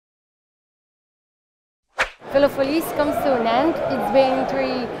Velofollies comes to an end. It's been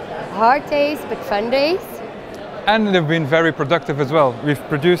 3 hard days, but fun days. And they've been very productive as well. We've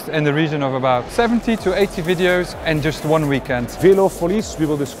produced in the region of about 70 to 80 videos in just one weekend. Velofollies, we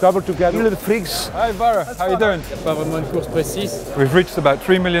will discover together. Little freaks. Hi Barre, how are you doing? Pas vraiment une course précise. We've reached about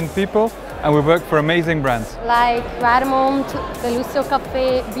 3 million people and we work for amazing brands. Like Rademont, Veluso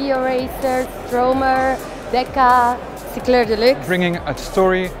Café, BioRacer, Stromer, Decca, Cycleur Deluxe. Bringing a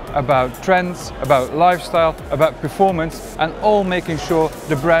story about trends, about lifestyle, about performance, and all making sure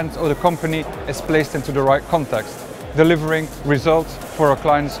the brand or the company is placed into the right context, delivering results for our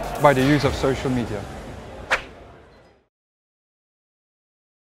clients by the use of social media.